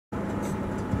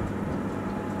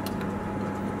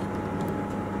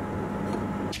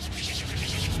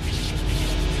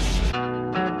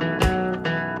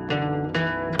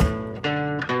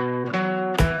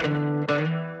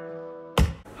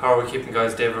we keeping,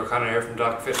 guys? David O'Connor here from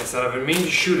Doc Fitness, and I've been meaning to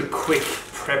shoot a quick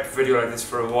prep video like this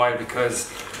for a while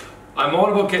because I'm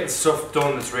all about getting stuff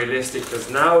done that's realistic, because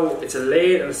now it's a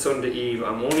late on a Sunday eve.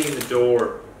 I'm only in the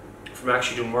door from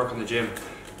actually doing work on the gym,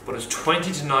 but it's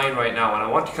 20 to 9 right now, and I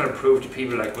want to kind of prove to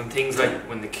people, like when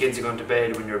the kids are going to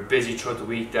bed, when you're busy throughout the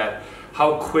week, that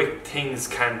how quick things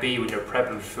can be when you're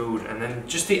prepping food, and then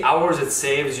just the hours it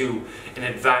saves you in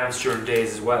advance during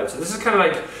days as well. So this is kind of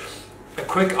like a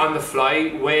quick on the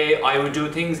fly way I would do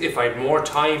things. If I had more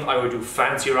time, I would do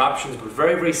fancier options, but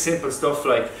very, very simple stuff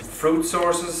like fruit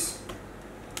sources,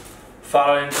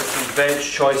 following into some veg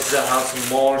choices that have some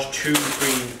mulch, 2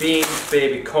 green beans,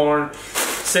 baby corn,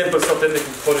 simple stuff that they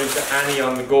can put into any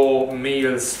on the go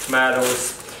meals,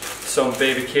 tomatoes, some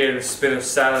baby kale, spinach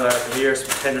salad out here, some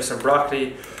tender, some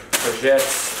broccoli,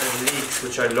 courgettes and leeks,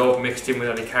 which I love mixed in with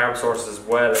any carb sources as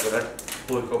well, so that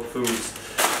bulk up foods.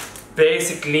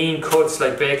 Basic lean cuts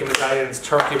like bacon medallions,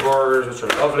 turkey burgers, which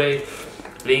are lovely,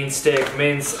 lean steak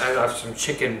mince, and I have some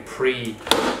chicken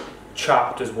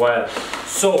pre-chopped as well.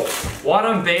 So what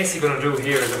I'm basically going to do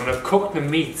here is I'm going to cook the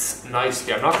meats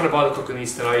nicely. I'm not going to bother cooking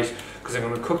these tonight because I'm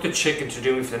going to cook the chicken to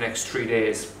do for the next 3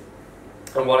 days.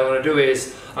 And what I'm going to do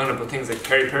is I'm going to put things like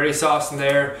peri-peri sauce in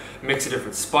there, mix of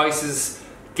different spices,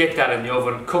 get that in the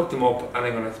oven, cook them up, and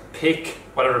I'm going to pick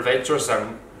whatever vegetables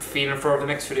I'm feeling for over the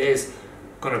next few days.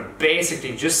 I'm going to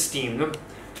basically just steam them,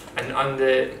 and on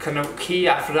the kind of key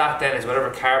after that then is whatever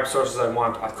carb sources I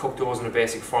want. I cook those in a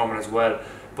basic format as well.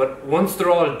 But once they're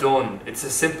all done, it's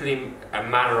simply a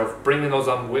matter of bringing those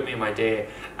on with me in my day,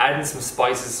 adding some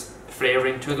spices,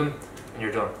 flavouring to them, and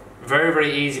you're done. Very,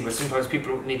 very easy, but sometimes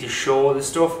people need to show this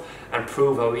stuff and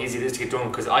prove how easy it is to get done,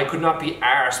 because I could not be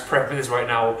arsed prepping this right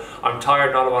now. I'm tired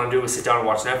and all I want to do is sit down and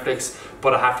watch Netflix,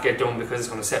 but I have to get done because it's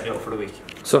going to set me up for the week.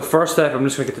 So first step, I'm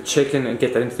just going to get the chicken and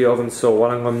get that into the oven. So what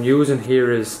I'm using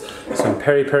here is some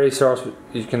peri-peri sauce.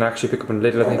 You can actually pick up in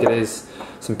Lidl, I think it is.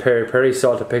 Some peri-peri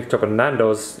salt I picked up in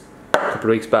Nando's a couple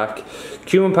of weeks back.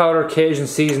 Cumin powder, Cajun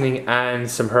seasoning,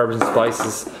 and some herbs and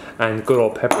spices, and good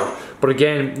old pepper. But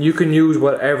again, you can use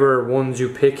whatever ones you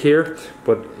pick here,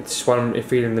 but it's just what I'm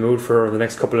feeling in the mood for the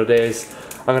next couple of days.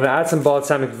 I'm going to add some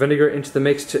balsamic vinegar into the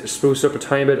mix to spruce up a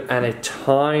tiny bit, and a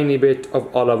tiny bit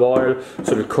of olive oil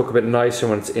so it'll cook a bit nicer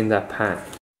when it's in that pan.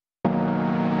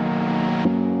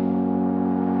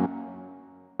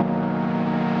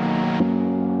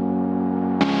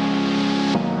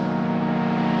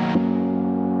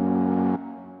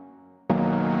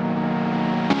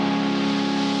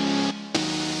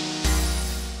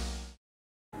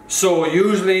 So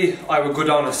usually I would go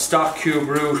down a stock cube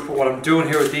route, but what I'm doing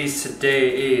here with these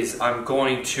today is I'm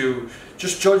going to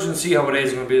just judge and see how it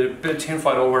is. I'm going to be a bit of tin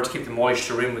foil over to keep the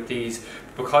moisture in with these.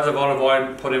 Because of olive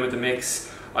oil put in with the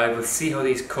mix, I will see how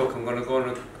these cook. I'm going to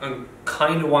go and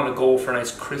kind of want to go for a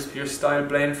nice crispier style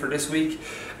blend for this week,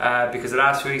 because the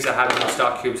last few weeks I had no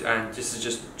stock cubes and this is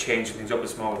just changing things up a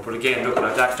small bit. But again, look,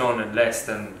 I've that done in less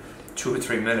than 2 or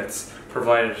 3 minutes.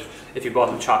 Provided if you bought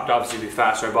them chopped, obviously it'd be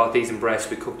faster. I bought these in breast,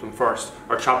 we cooked them first,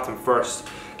 or chopped them first.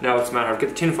 Now it's a matter of get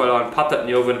the tin foil on, pop that in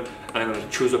the oven, and I'm going to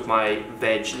choose up my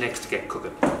veg next to get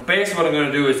cooking. Basically what I'm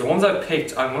going to do is the ones I've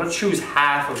picked, I'm going to choose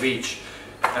half of each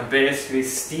and basically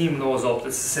steam those up. It's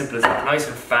as simple as that, nice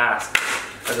and fast.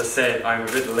 As I said, I'm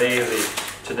a bit lazy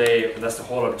today, and that's the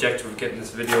whole objective of getting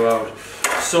this video out.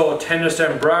 So tender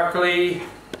stem broccoli,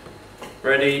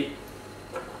 ready.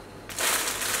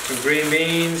 Some green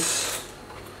beans.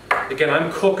 Again,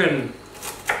 I'm cooking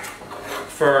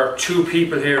for 2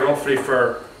 people here roughly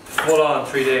for full on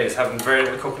 3 days, having very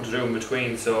little cooking to do in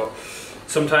between. So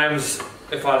sometimes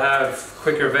if I'll have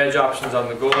quicker veg options on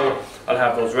the go, I'll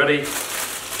have those ready.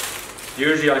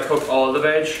 Usually I cook all the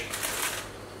veg.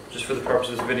 Just for the purpose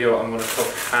of this video, I'm going to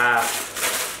cook half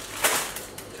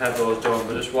to have those done,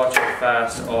 but just watch how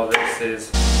fast all this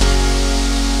is.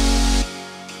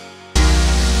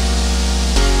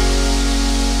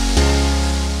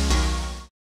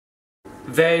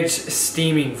 Veg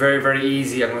steaming, very, very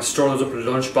easy. I'm going to store those up in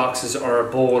lunch boxes or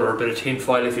a bowl or a bit of tin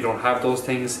foil if you don't have those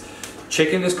things.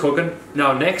 Chicken is cooking.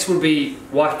 Now next will be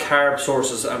what carb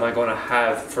sources am I going to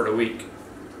have for the week.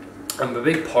 I'm a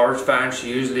big porridge fan, so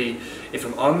usually if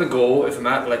I'm on the go, if I'm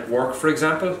at like work for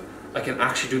example, I can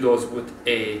actually do those with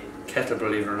a kettle,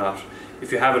 believe it or not.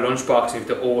 If you have a lunchbox and you have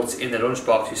the oats in the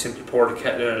lunchbox, you simply pour the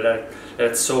kettle in and let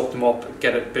it soak them up,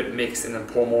 get it a bit mixed, and then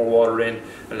pour more water in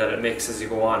and let it mix as you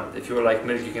go on. If you would like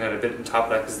milk, you can add a bit on top of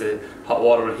that because the hot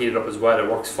water will heat it up as well. It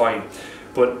works fine.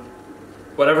 But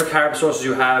whatever carb sources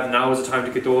you have, now is the time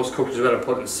to get those cooked as well and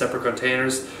put in separate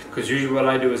containers, because usually what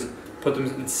I do is put them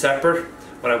in separate.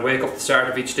 When I wake up at the start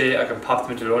of each day, I can pop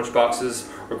them into lunch boxes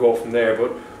or go from there.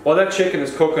 But while that chicken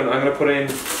is cooking, I'm going to put in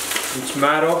some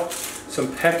tomato,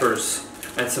 some peppers,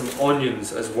 and some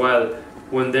onions as well.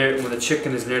 When the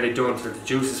chicken is nearly done, so the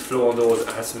juices flow on those and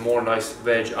has some more nice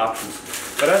veg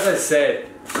options. But as I said,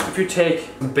 if you take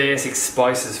basic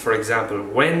spices for example,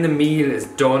 when the meal is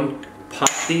done, pop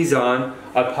these on.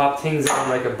 I'll pop things on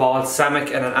like a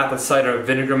balsamic and an apple cider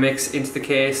vinegar mix into the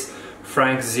case,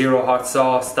 Frank's Zero hot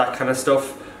sauce, that kind of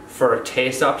stuff for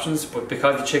taste options. But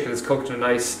because the chicken is cooked in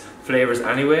nice flavours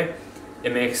anyway,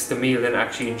 it makes the meal then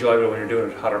actually enjoyable when you're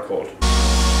doing it hot or cold.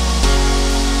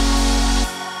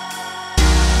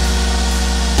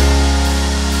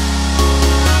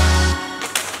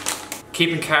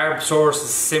 Keeping carb sources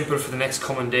simple for the next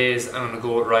coming days, I'm going to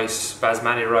go with rice,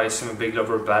 basmati rice. I'm a big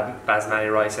lover of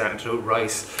basmati rice and antelope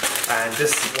rice. And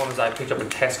this one I picked up in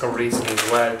Tesco recently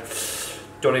as well.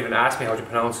 Don't even ask me how to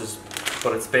pronounce it,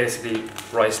 but it's basically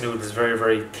rice noodles, very,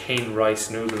 very thin rice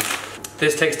noodles.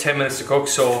 This takes 10 minutes to cook,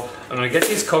 so I'm going to get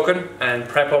these cooking and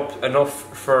prep up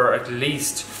enough for at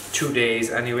least 2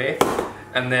 days anyway.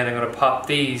 And then I'm going to pop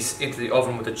these into the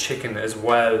oven with the chicken as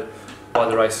well while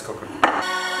the rice is cooking.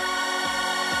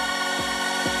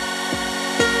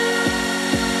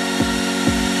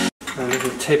 A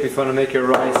little tip if you want to make your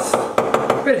rice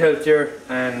a bit healthier,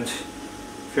 and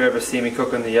if you ever see me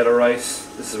cooking the yellow rice,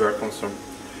 this is where it comes from.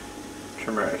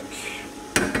 Turmeric.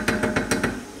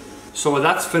 So while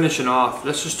that's finishing off,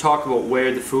 let's just talk about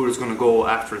where the food is going to go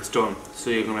after it's done. So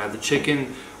you're going to have the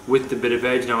chicken with the bit of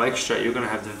veg now extra, you're going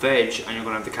to have the veg, and you're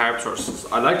going to have the carb sources.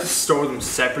 I like to store them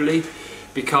separately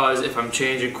because if I'm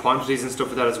changing quantities and stuff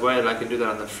like that as well, I can do that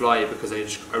on the fly because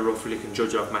I roughly can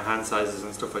judge it off my hand sizes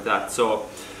and stuff like that. So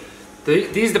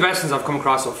these are the best ones I've come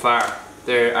across so far.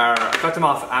 I got them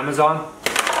off Amazon.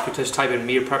 If you just type in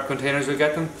meal prep containers, you'll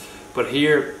get them. But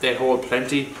here they hold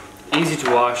plenty, easy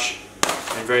to wash,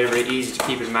 and very, very easy to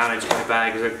keep and manage in a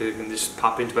bag. You can just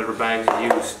pop into whatever bags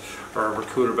you use, or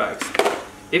cooler bags.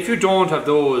 If you don't have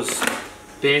those,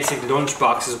 basic lunch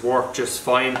boxes work just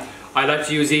fine. I like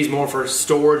to use these more for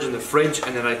storage in the fridge,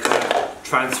 and then I kind of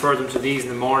transfer them to these in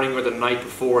the morning or the night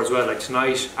before as well. Like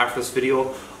tonight, after this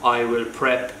video, I will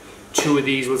prep 2 of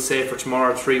these, we'll say, for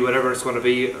tomorrow, 3, whatever it's going to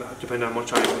be, depending on how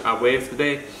much I weigh for the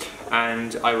day,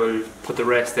 and I will put the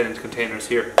rest then into containers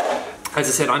here. As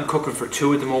I said, I'm cooking for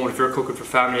 2 at the moment. If you're cooking for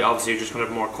family, obviously you're just going to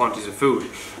have more quantities of food.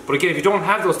 But again, if you don't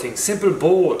have those things, simple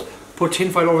bowl, put tin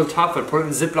foil over the top of it, put it in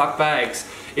Ziploc bags.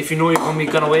 If you know you're going to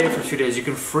be gone away for a few days, you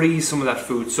can freeze some of that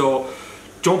food. So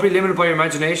don't be limited by your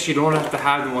imagination. You don't have to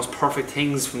have the most perfect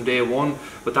things from day one,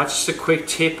 but that's just a quick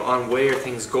tip on where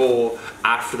things go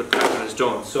after the prepping is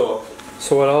done. So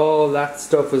while all that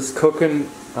stuff is cooking,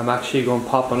 I'm actually going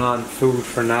popping on food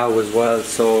for now as well.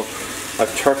 So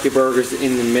I've turkey burgers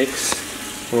in the mix.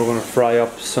 We're going to fry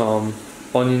up some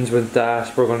onions with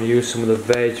that. We're going to use some of the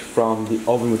veg from the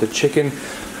oven with the chicken,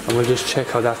 and we'll just check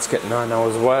how that's getting on now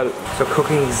as well. So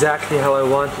cooking exactly how I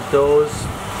wanted those.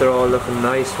 They're all looking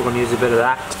nice. We're going to use a bit of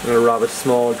that. I'm going to rob a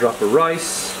small drop of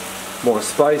rice, more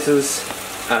spices,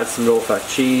 add some low-fat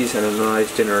cheese, and a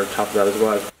nice dinner on top of that as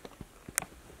well.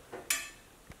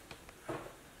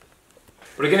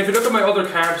 But again, if you look at my other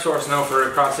carb source now for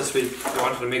across this week, I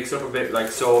wanted to mix up a bit, like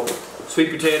so, sweet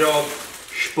potato,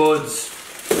 spuds,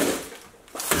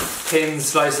 thin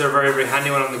slices are very, very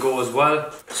handy one on the go as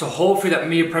well. So hopefully that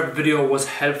meal prep video was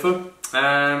helpful.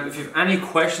 If you have any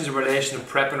questions in relation to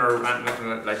prepping or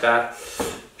anything like that,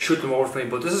 shoot them over for me.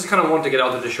 But this is kind of one to get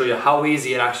out there to show you how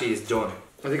easy it actually is done.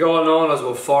 I think all in all I was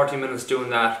about 40 minutes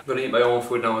doing that. I'm going to eat my own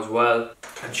food now as well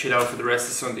and chill out for the rest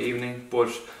of Sunday evening.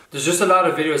 But there's just a lot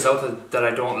of videos out there that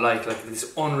I don't like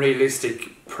this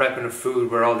unrealistic prepping of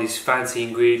food where all these fancy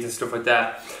ingredients and stuff like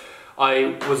that.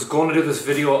 I was going to do this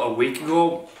video a week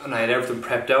ago and I had everything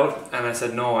prepped out, and I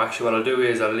said no, actually what I'll do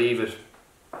is I'll leave it.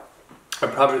 I'll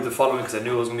probably do the following because I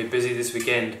knew I was going to be busy this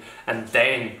weekend, and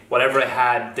then whatever I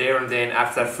had there and then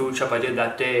after that food shop I did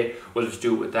that day, we'll just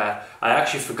do it with that. I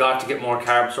actually forgot to get more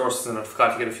carb sources, and I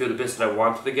forgot to get a few of the bits that I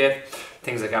wanted to get.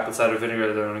 Things like apple cider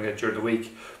vinegar that I'm going to get during the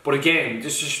week. But again,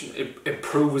 it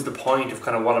proves the point of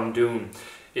kind of what I'm doing.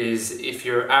 Is if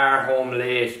you're home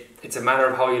late, it's a matter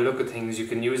of how you look at things. You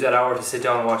can use that hour to sit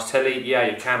down and watch telly. Yeah,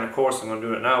 you can, of course, I'm going to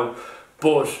do it now.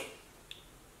 But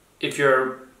if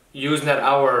you're using that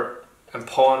hour and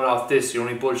pawning off this, you're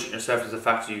only bullshitting yourself to the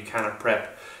fact that you cannot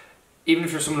prep. Even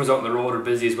if you're someone who's out on the road or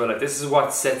busy as well, like this is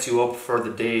what sets you up for the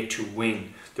day to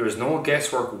win. There is no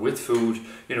guesswork with food.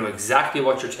 You know exactly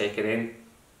what you're taking in,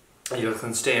 and you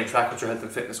can stay on track with your health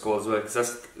and fitness goals as well,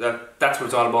 because that's what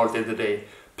it's all about at the end of the day.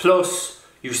 Plus,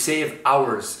 you save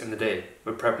hours in the day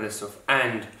with prepping this stuff,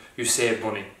 and you save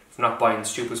money from not buying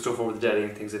stupid stuff over the deli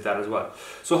and things like that as well.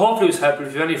 So hopefully it was helpful.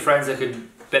 If you have any friends that could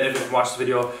benefit from watching this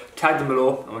video, tag them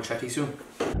below, and we'll chat to you soon.